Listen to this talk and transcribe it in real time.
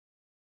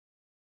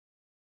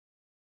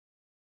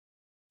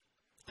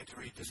I'd like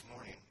to read this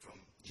morning from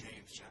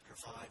James chapter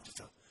 5,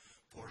 just a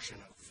portion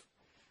of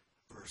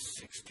verse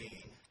 16. I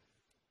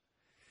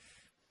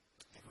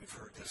think we've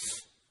heard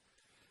this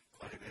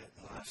quite a bit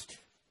in the last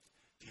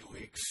few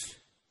weeks.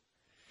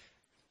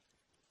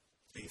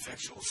 The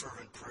effectual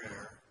fervent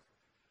prayer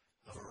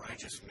of a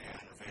righteous man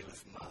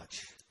availeth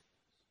much.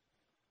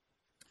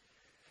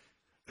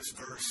 This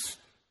verse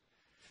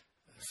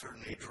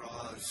certainly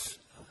draws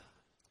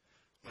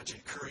much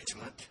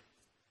encouragement.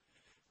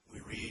 We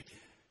read it.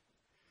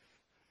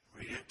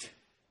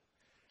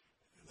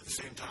 At the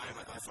same time,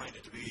 I find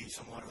it to be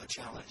somewhat of a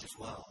challenge as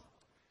well.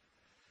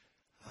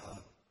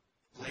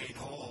 Laying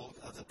hold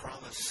of the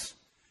promise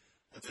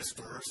of this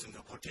verse and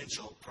the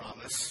potential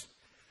promise,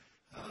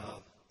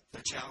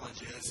 the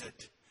challenge is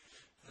that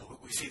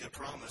we see the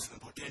promise and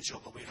the potential,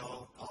 but we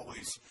don't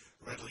always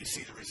readily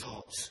see the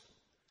results.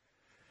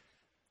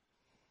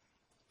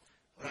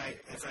 But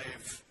as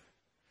I've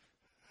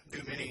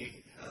do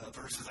many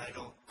verses I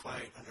don't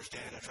quite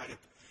understand, I try to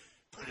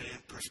put it in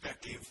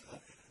perspective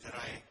that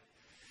I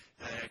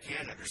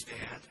can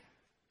understand.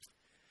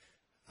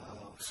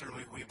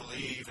 Certainly we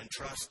believe and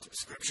trust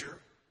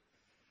Scripture,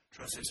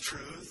 trust its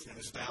truth and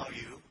its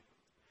value.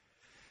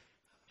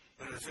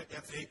 But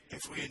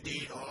if we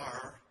indeed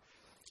are,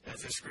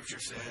 as the Scripture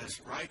says,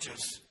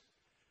 righteous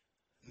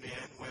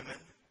men, women,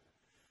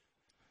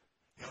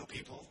 young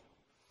people,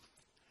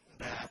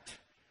 that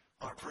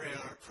our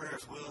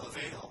prayers will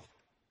avail.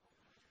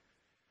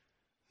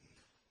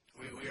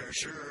 We are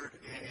assured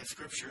in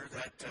Scripture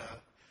that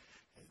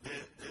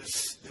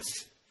this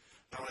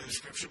not only the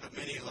Scripture but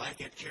many like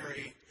it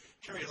carry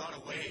a lot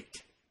of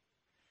weight,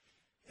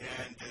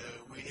 and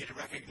we need to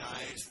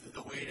recognize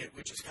the weight at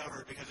which is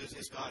covered because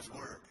it's God's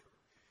Word.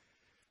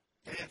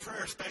 And in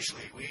prayer,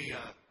 especially, we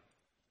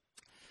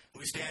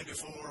stand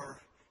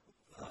before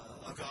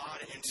a God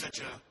in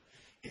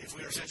if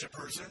we are such a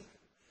person,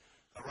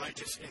 a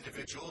righteous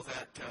individual,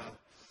 that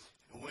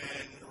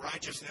when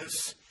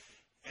righteousness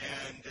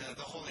and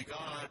the Holy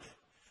God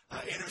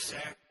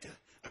intersect,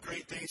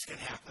 great things can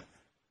happen.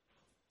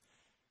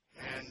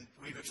 And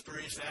we've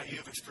experienced that,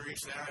 you've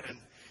experienced that, and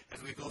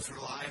as we go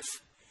through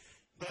life.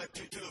 But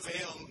to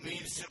avail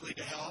means simply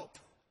to help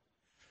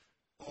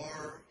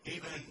or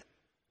even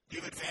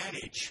give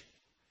advantage.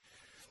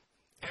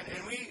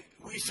 And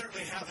we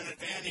certainly have an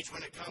advantage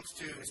when it comes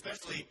to,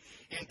 especially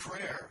in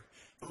prayer,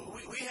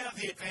 we have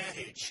the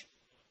advantage.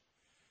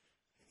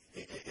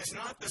 It's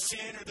not the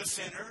sin or the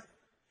sinner.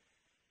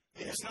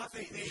 It's not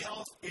the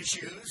health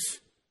issues.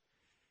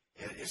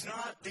 It's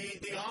not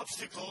the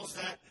obstacles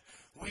that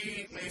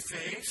we may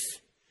face.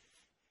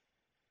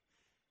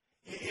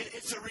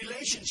 It's a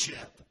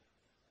relationship.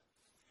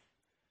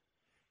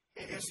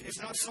 It's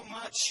not so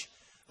much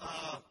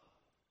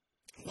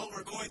what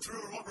we're going through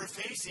or what we're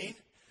facing.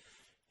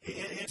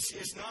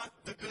 It's not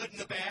the good and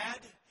the bad.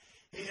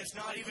 It's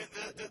not even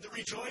the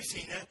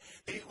rejoicing.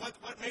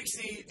 What makes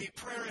the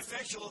prayer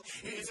effectual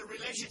is a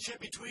relationship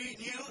between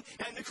you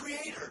and the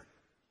Creator.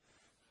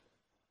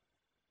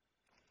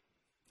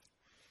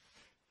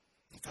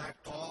 In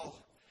fact, Paul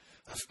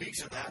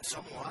speaks of that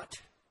somewhat.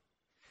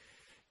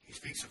 He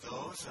speaks of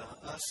those,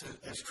 us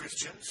as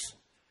Christians.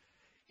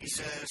 He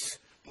says,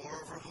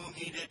 moreover, whom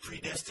he did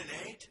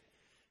predestinate,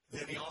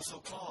 then he also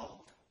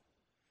called.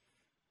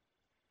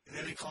 And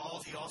then he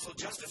called, he also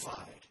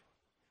justified.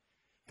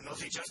 And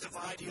those he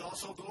justified, he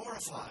also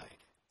glorified.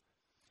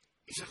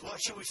 He says,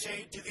 what shall we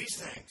say to these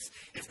things?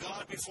 If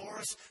God be for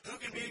us, who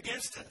can be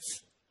against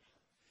us?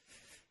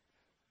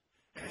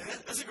 And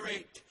that's a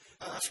great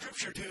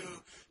scripture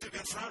to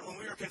confront when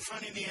we are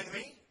confronting the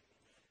enemy,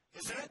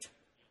 isn't it?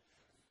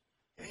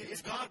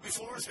 If God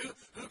before us,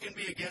 who can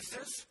be against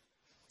us?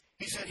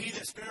 He said, he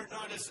that spared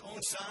not his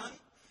own son,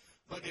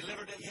 but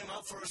delivered him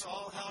up for us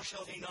all, how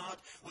shall he not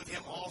with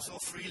him also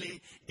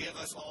freely give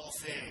us all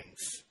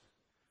things?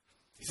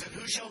 He said,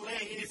 who shall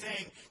lay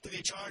anything to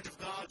the charge of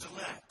God's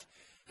elect?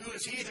 Who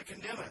is he that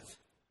condemneth?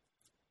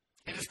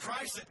 It is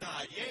Christ that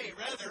died, yea,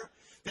 rather,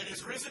 that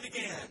is risen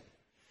again,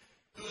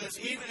 who is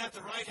even at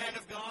the right hand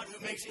of God, who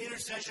makes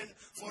intercession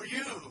for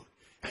you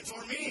and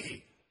for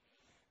me.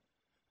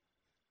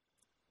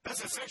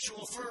 That's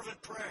effectual,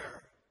 fervent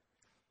prayer.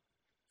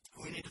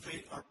 We need to do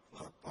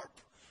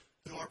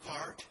our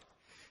part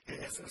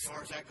as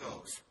far as that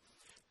goes.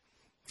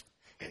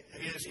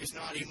 It's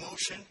not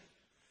emotion.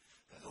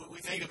 We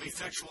think of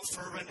effectual,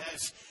 fervent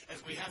as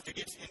we have to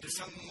get into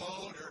some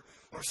mode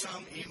or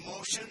some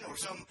emotion or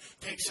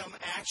take some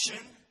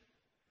action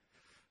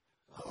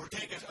or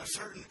take a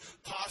certain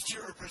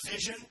posture or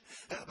position.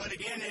 But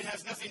again, it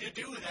has nothing to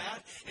do with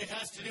that. It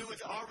has to do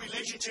with our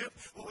relationship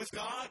with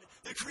God,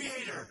 the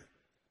Creator.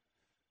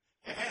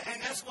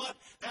 And that's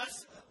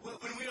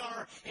when we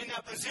are in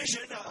that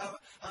position of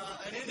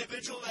an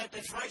individual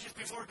that's righteous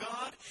before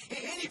God,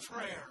 in any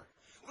prayer,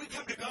 we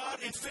come to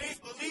God in faith,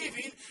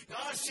 believing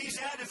God sees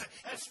that as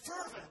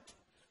fervent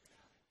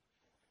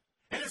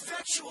and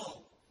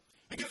effectual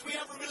because we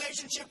have a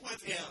relationship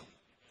with Him.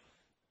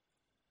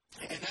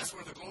 And that's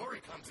where the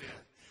glory comes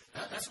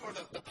in. That's where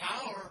the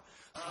power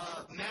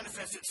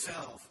manifests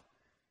itself.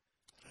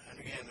 And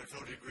Again, there's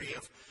no degree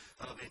of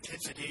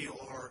intensity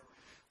or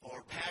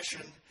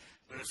passion,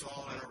 but it's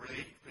all in a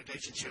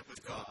relationship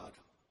with God.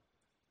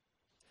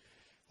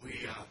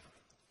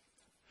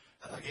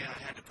 Again, I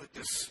had to put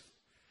this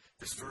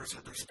verse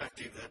in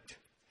perspective, that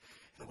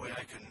the way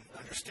I can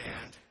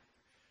understand,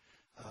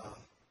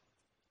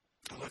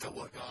 look at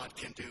what God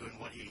can do and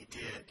what He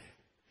did,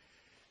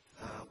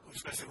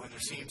 especially when there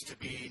seems to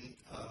be,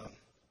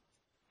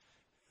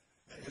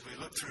 as we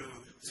look through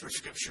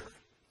Scripture,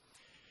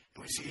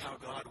 and we see how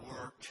God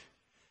worked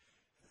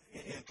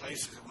in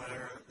places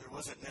where there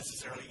wasn't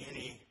necessarily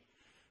any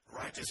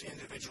righteous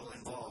individual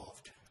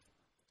involved.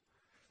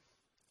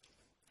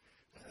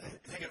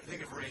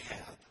 Think of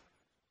Rahab.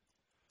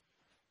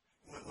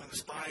 When the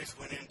spies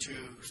went in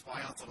to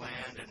spy out the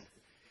land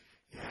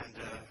and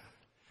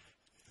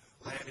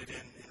landed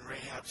in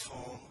Rahab's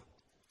home,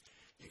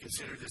 you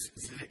consider this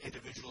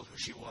individual who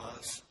she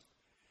was,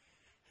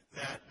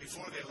 that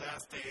before they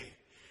left, they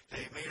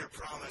made her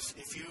promise,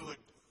 if you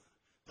would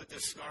put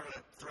this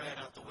scarlet thread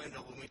out the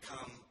window when we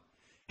come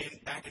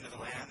back into the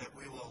land, that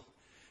we will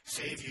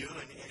save you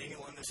and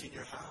anyone that's in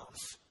your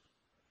house.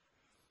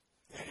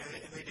 And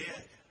they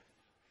did.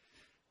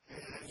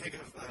 And I think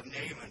of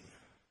Naaman,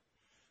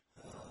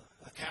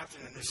 a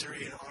captain in the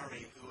Syrian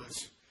army who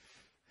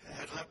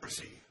had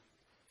leprosy,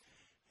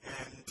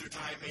 and through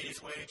time made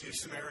his way to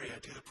Samaria,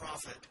 to the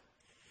prophet,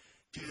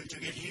 to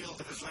get healed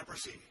of his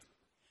leprosy.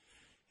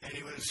 And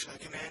he was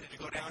commanded to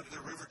go down to the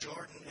river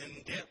Jordan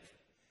and dip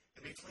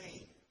and be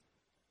clean.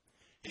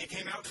 And he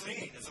came out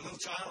clean as a little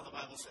child, the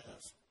Bible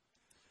says.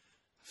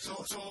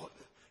 So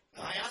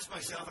I asked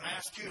myself, and I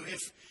ask you,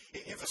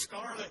 if a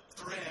scarlet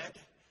thread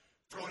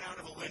thrown out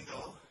of a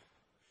window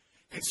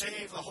can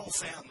save the whole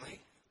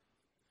family,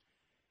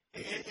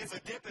 if a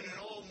dip in an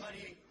old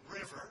muddy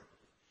river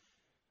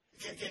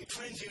can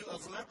cleanse you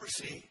of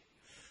leprosy,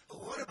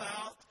 what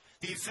about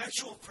the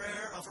effectual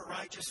prayer of a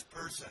righteous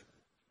person?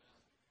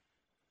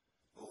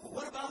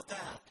 What about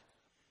that?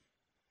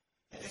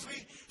 As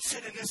we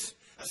sit in this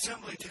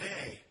assembly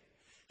today,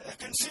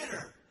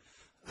 consider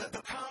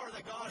the power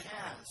that God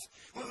has.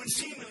 When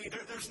seemingly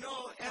there's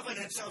no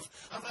evidence of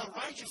a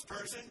righteous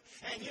person,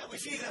 and yet we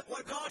see that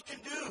what God can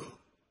do.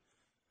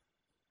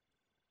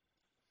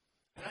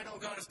 And I know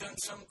God has done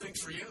some things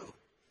for you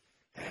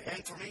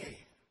and for me.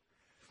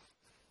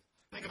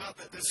 Think about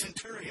the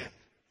centurion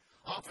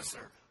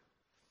officer.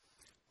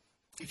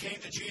 He came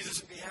to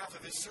Jesus on behalf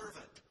of his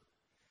servant.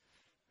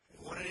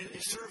 Wanted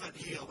his servant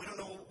healed. We don't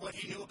know what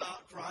he knew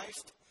about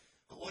Christ,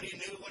 but what he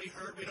knew, what he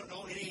heard, we don't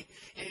know any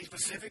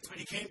specifics. But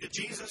he came to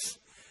Jesus,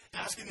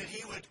 asking that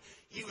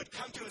he would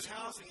come to his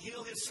house and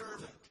heal his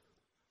servant.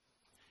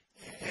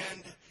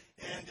 And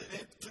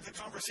through the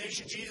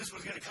conversation, Jesus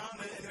was going to come,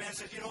 and the man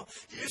said, you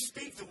just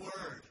speak the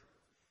word,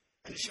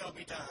 and it shall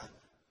be done.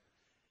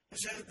 It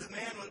said that the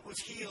man was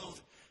healed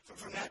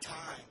from that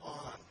time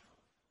on.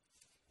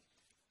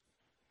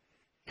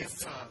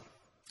 If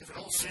an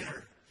old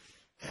sinner,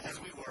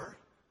 as we were,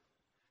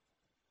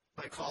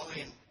 by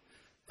calling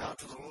out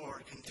to the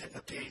Lord, can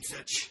obtain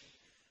such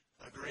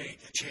a great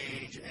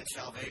change and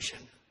salvation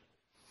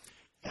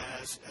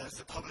as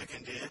the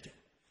publican did,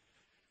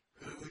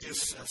 who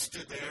just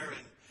stood there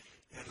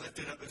and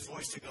lifted up his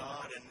voice to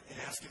God and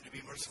asked him to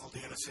be merciful to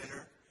him, a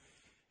sinner.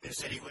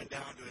 Instead, he went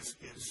down to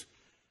his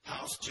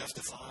house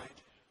justified.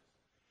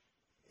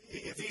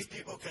 If these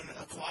people can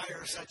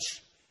acquire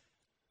such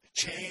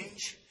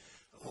change,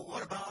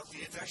 what about the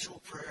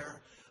effectual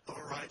prayer of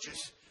a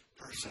righteous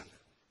person?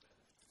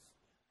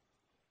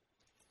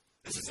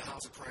 This is a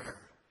house of prayer.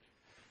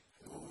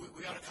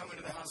 We ought to come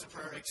into the house of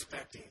prayer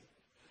expecting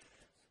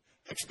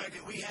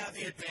we have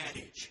the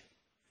advantage.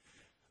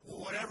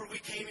 Whatever we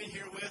came in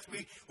here with,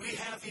 we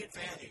have the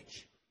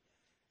advantage.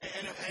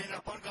 And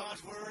upon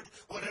God's word,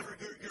 whatever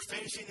you're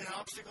facing, an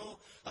obstacle,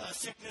 a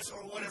sickness, or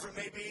whatever it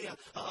may be,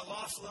 a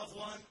lost loved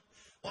one,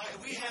 why,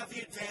 we have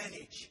the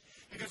advantage.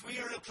 Because we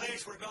are in a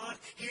place where God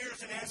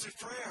hears and answers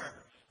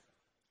prayer.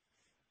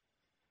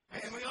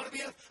 And we ought to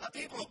be a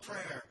people of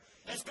prayer,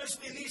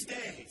 especially in these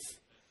days.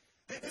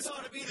 This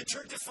ought to be the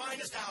church's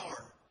finest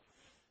hour.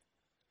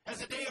 As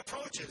the day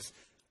approaches,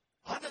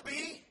 ought to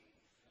be.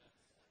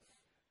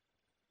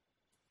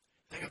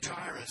 Think of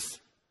Jairus.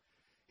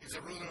 He was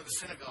a ruler of the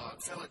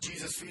synagogue, fell at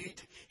Jesus'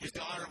 feet. His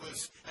daughter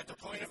was at the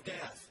point of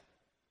death.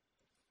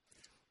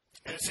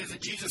 And it says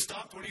that Jesus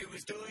stopped what he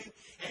was doing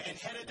and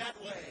headed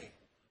that way.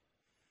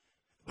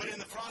 But in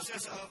the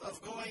process of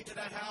going to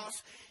that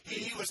house,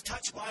 he was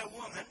touched by a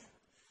woman.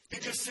 He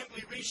just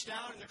simply reached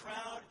out in the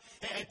crowd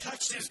and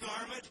touched his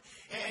garment,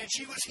 and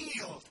she was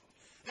healed.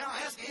 Now,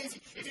 ask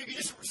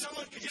if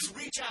someone could just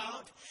reach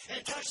out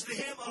and touch the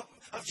hem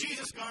of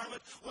Jesus'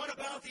 garment, what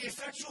about the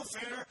effectual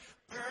prayer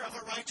of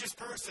a righteous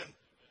person?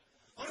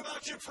 What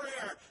about your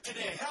prayer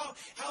today? How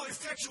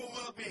effectual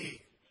will it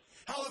be?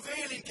 How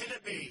availing can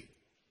it be?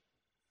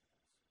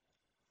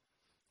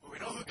 Well, we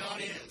know who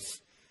God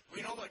is.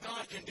 We know what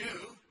God can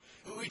do.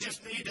 We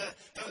just need to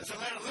let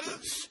it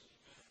loose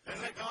and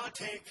let God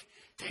take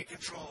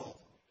control.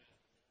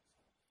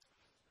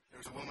 There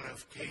was a woman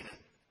of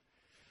Canaan,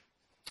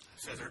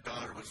 says her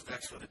daughter was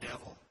vexed with the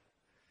devil.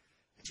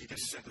 And she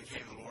just simply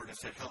came to the Lord and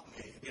said, help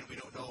me. Again, we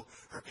don't know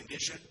her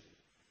condition.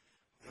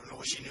 We don't know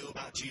what she knew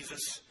about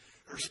Jesus,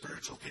 her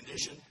spiritual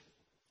condition.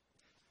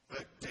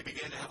 But they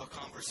began to have a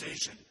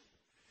conversation.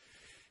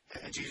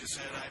 And Jesus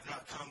said, I have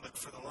not come but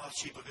for the lost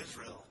sheep of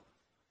Israel.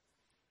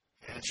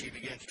 And she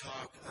began to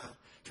talk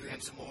to him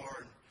some more.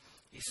 And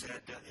he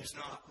said, it's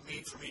not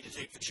meet for me to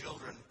take the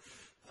children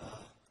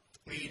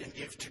meat and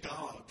give to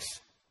dogs.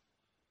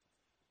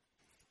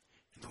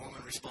 And the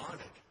woman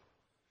responded,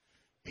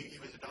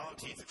 even the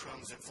dogs eat the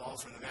crumbs that fall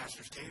from the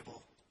master's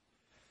table.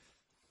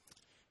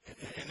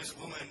 And this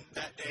woman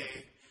that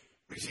day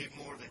received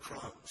more than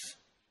crumbs.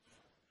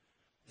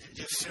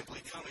 Just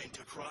simply coming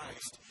to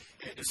Christ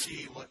and to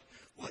see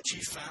what she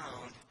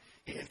found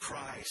in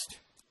Christ.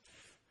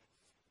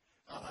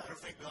 I don't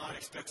think God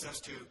expects us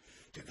to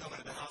come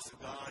into the house of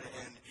God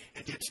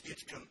and get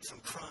some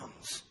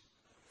crumbs.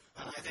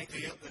 I think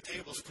the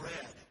table's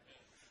spread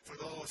for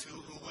those who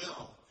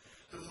will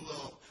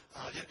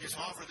just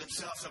offer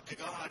themselves up to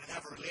God and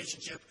have a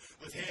relationship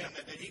with Him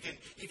that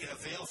He can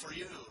avail for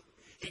you.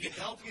 He can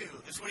help you.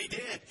 That's what He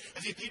did.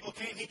 As these people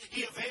came,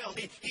 He availed.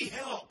 He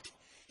helped.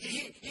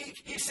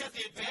 He set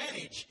the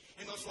advantage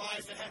in those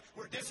lives that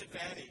were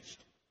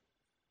disadvantaged.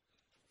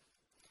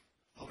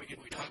 Well,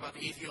 we talk about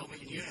the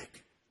Ethiopian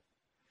eunuch.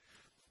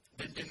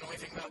 Didn't know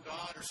anything about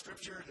God or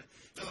Scripture. And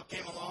Philip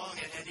came along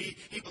and he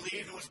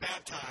believed and was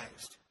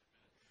baptized.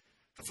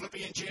 The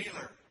Philippian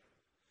jailer.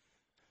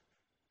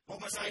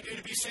 What must I do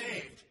to be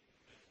saved?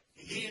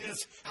 He and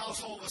his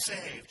household was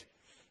saved.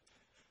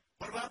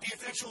 What about the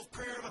effectual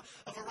prayer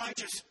of a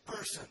righteous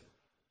person?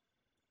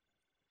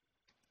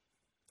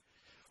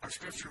 Our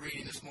scripture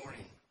reading this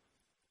morning,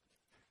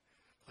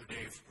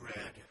 Dave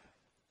read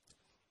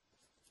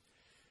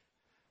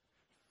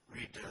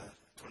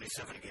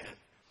 27 again.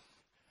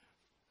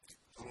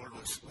 The Lord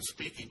was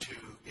speaking to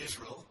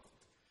Israel,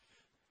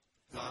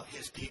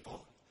 His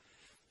people.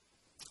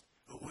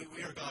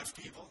 We are God's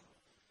people.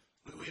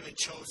 We've been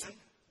chosen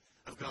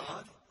of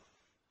God.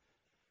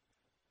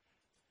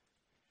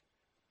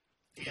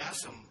 He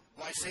asked them,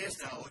 why sayest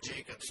thou, O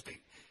Jacob,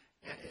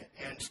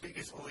 and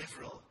speakest, O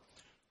Israel?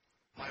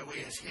 My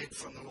way is hid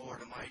from the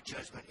Lord, and my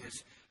judgment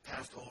is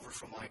passed over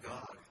from my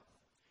God.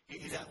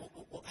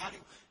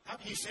 How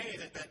can you say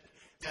that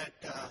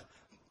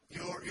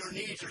your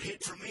needs are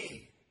hid from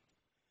me?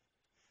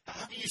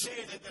 How can you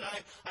say that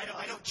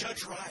I don't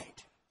judge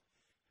right?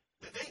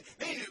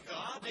 They knew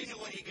God. They knew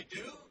what He could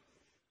do.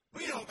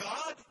 We know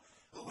God.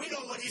 We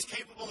know what He's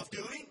capable of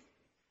doing.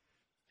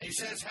 And He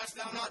says, hast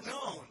thou not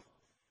known?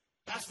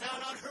 Hast thou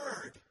not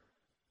heard?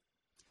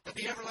 That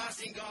the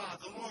everlasting God,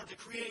 the Lord, the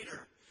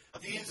Creator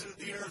of the ends of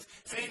the earth,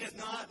 fainteth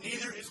not,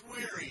 neither is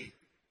weary.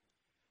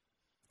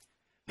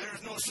 There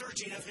is no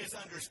searching of His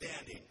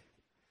understanding.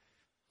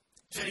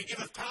 He said He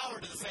giveth power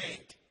to the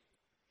faint.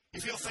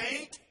 You feel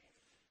faint?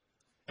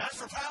 That's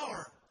for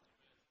power.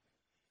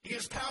 He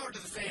gives power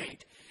to the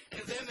faint. And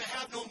to them that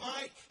have no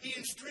might, He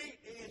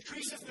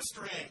increaseth the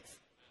strength.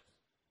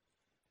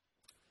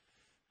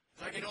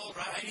 As I get older,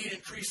 I need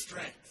increased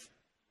strength.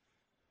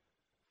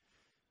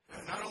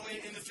 Not only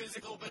in the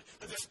physical, but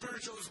the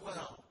spiritual as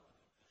well.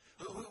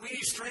 We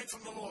need strength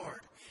from the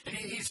Lord, and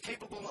He's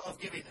capable of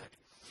giving it.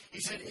 He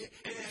said,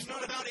 it's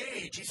not about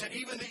age. He said,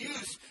 even the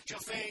youth shall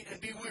faint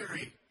and be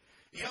weary.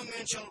 The young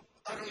men shall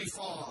utterly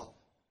fall.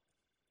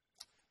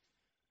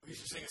 We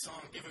used to sing a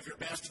song, give of your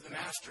best to the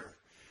Master,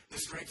 the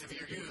strength of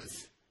your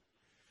youth.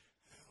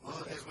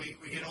 Well, as we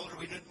get older,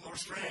 we need more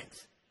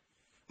strength.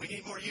 We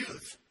need more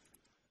youth.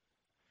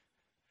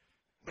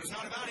 But it's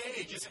not about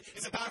age.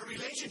 It's about a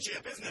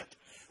relationship, isn't it?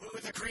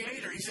 With the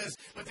Creator. He says,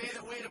 but they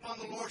that wait upon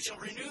the Lord shall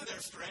renew their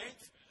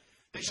strength.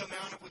 They shall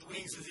mount up with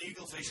wings as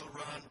eagles. They shall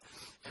run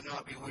and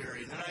not be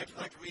weary. And then I'd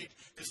like to read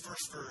this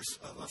first verse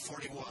of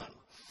 41.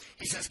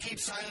 He says, keep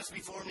silence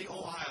before me,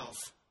 O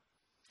isles,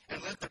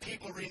 and let the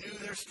people renew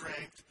their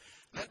strength.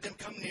 Let them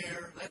come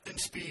near. Let them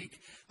speak.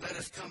 Let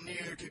us come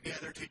near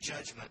together to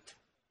judgment.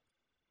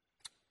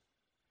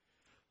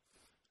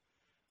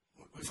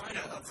 We find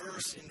a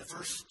verse in the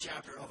first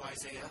chapter of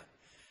Isaiah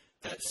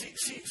that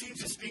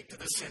seems to speak to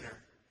the sinner.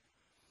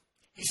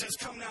 He says,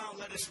 come now,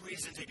 let us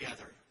reason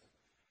together.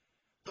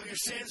 Though your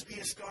sins be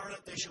as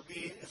scarlet, they shall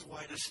be as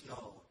white as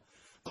snow.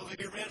 Though they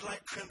be red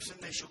like crimson,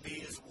 they shall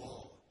be as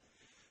wool.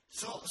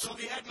 So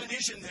the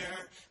admonition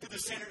there to the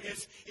sinner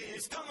is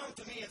come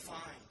unto me and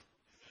find.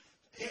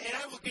 And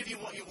I will give you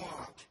what you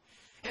want.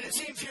 And it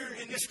seems here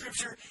in this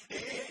scripture,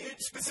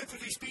 it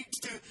specifically speaks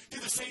to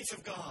the saints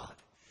of God.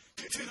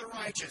 To the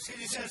righteous.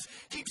 He says,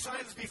 keep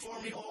silence before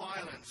me, O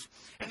islands,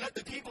 and let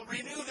the people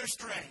renew their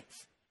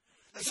strength.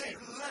 Let's say,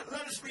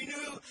 let us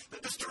renew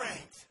the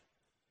strength.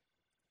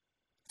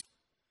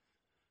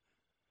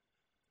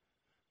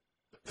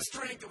 The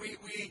strength that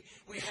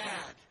we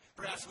had,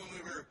 perhaps when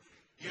we were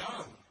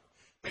young,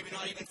 maybe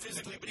not even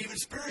physically, but even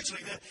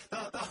spiritually,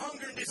 the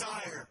hunger and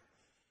desire.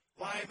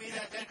 Why, may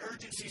that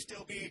urgency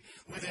still be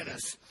within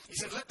us. He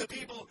said, let the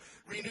people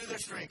renew their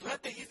strength.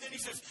 Then he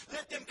says,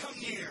 let them come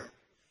near.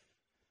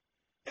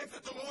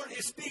 If the Lord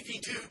is speaking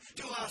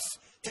to us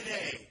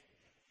today.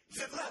 He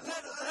said,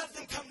 let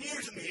them come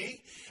near to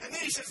me. And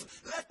then he says,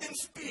 let them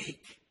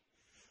speak.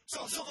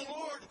 So the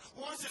Lord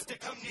wants us to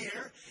come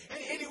near,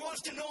 and he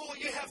wants to know what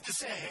you have to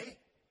say.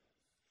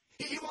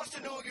 He wants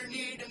to know your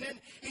need, and then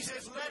he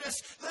says, let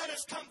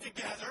us come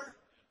together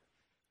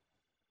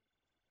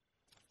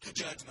to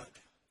judgment.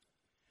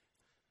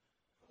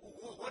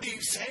 What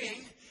he's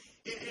saying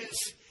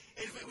is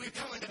we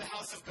come into the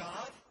house of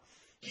God.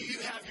 You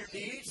have your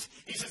needs.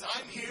 He says,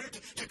 I'm here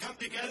to come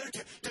together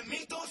to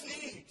meet those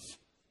needs.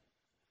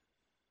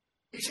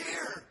 He's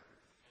here.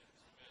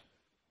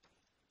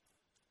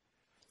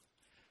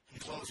 In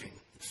closing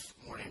this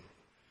morning,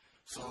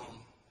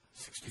 Psalm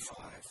 65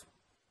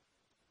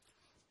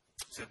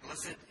 said,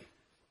 blessed,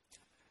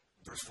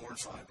 verse 4 and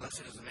 5,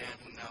 blessed is the man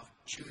whom thou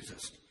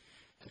choosest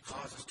and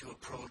causest to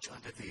approach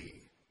unto thee,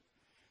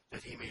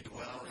 that he may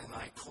dwell in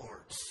thy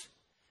courts.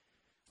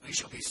 We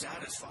shall be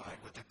satisfied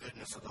with the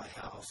goodness of thy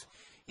house,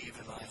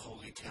 even thy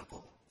holy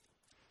temple.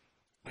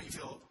 Don't you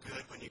feel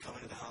good when you come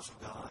into the house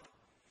of God?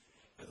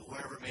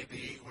 Wherever it may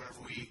be, wherever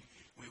we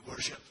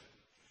worship,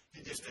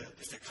 just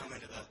to come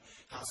into the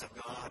house of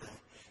God.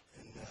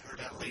 And heard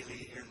that lately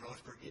here in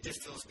Roseburg. It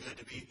just feels good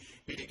to be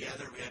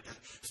together. We had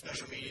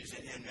special meetings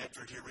in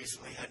Medford here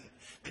recently. Hadn't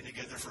been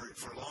together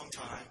for a long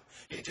time.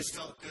 It just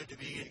felt good to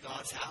be in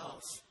God's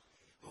house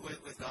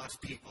with God's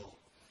people.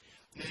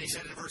 And then he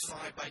said in verse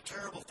 5, by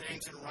terrible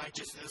things and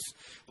righteousness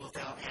wilt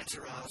thou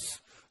answer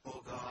us,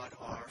 O God,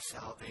 our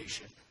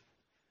salvation.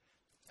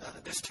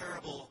 This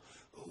terrible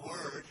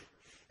word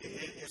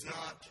is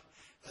not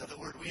the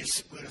word we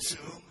would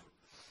assume,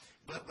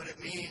 but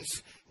it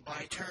means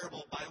by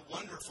terrible, by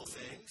wonderful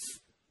things,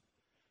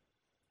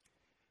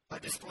 by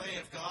display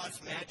of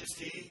God's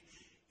majesty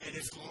and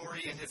his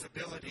glory and his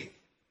ability.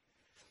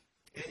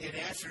 It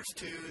answers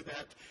to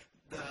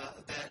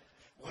that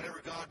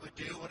whatever God would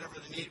do, whatever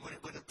the need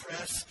would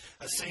impress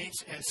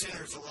saints and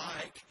sinners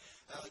alike,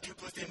 to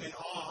put them in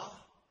awe.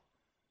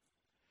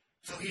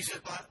 So he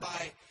said,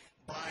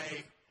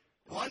 by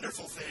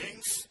wonderful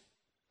things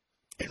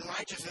in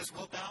righteousness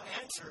wilt thou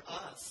answer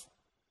us.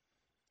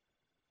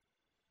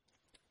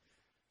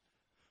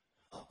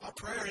 Our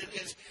prayer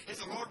is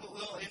the Lord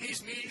will in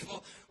these meetings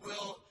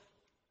will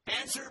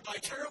answer by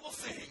terrible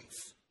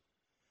things,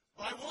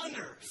 by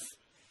wonders,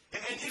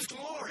 and his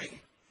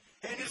glory,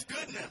 and his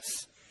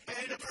goodness,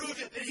 and to prove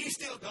that he's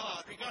still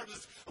God,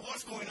 regardless of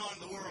what's going on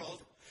in the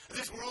world.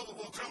 This world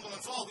will crumble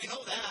and fall, we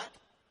know that.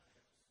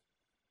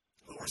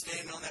 But we're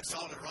standing on that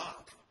solid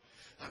rock,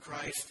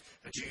 Christ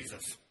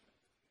Jesus.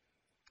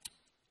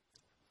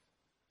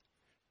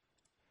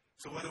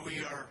 So whether we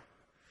are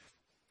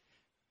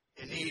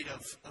in need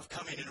of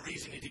coming and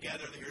reasoning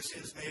together that your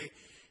sins may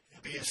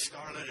be as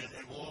scarlet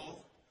and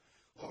wool,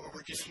 or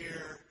we're just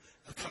here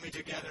coming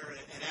together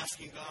and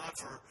asking God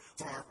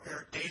for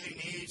our daily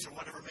needs or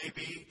whatever it may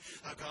be,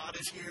 God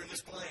is here in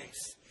this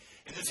place,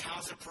 in this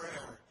house of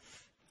prayer.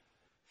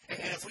 And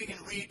if we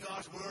can read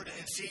God's word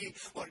and see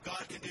what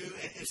God can do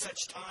in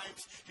such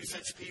times to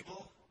such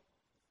people,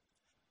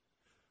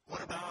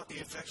 what about the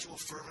effectual,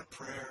 fervent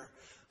prayer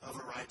of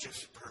a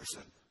righteous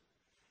person?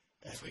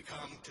 As we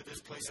come to this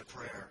place of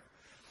prayer,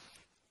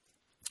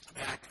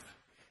 back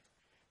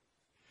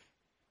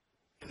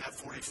in that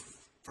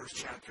 41st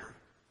chapter,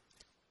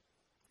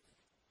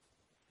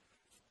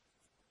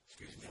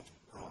 excuse me,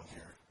 I'm wrong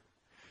here.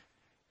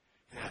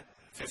 In that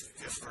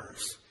fifth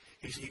verse,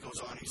 he goes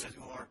on, he says,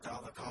 who art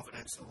thou the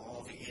confidence of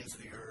all the ends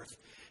of the earth,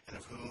 and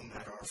of whom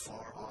that are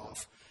far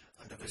off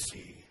under the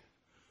sea?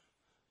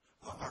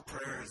 Our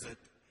prayer is that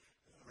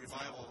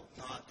revival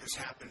not just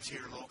happens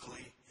here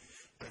locally,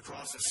 but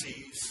across the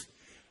seas,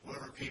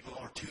 wherever people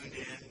are tuned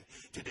in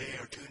today,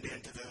 are tuned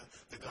in to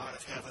the God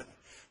of heaven,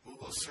 who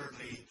will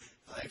certainly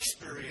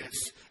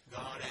experience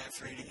God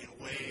answering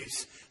in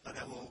ways that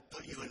will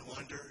put you in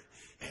wonder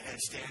and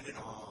stand in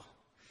awe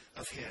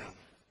of him.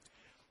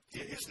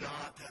 It is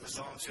not, the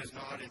song says,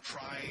 not in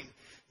trying,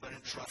 but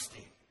in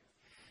trusting.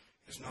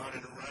 It's not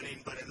in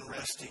running, but in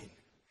resting.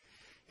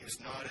 It's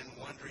not in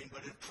wondering,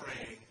 but in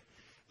praying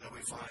that we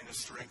find the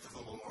strength of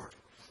the Lord.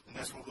 And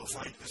that's what we'll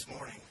find this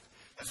morning.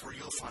 That's where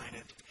you'll find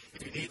it.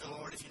 If you need the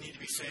Lord, if you need to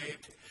be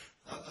saved,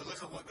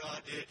 look at what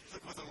God did.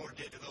 Look what the Lord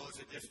did to those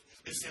that just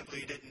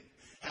simply didn't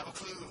have a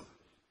clue.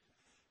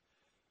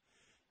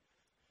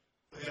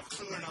 Whether they have a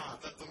clue or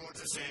not, the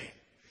Lord's the same.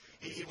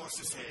 He wants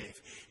to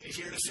save. He's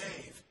here to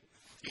save.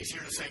 He's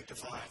here to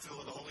sanctify, fill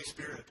with the Holy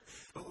Spirit.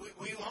 But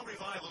we want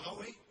revival, don't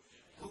we?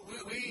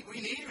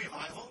 We need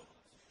revival.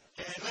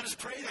 And let us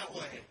pray that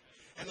way.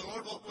 And the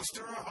Lord will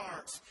stir our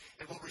hearts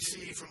and will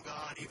receive from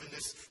God even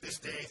this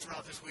day,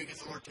 throughout this week as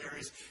the Lord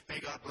tarries. May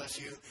God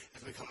bless you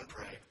as we come and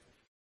pray.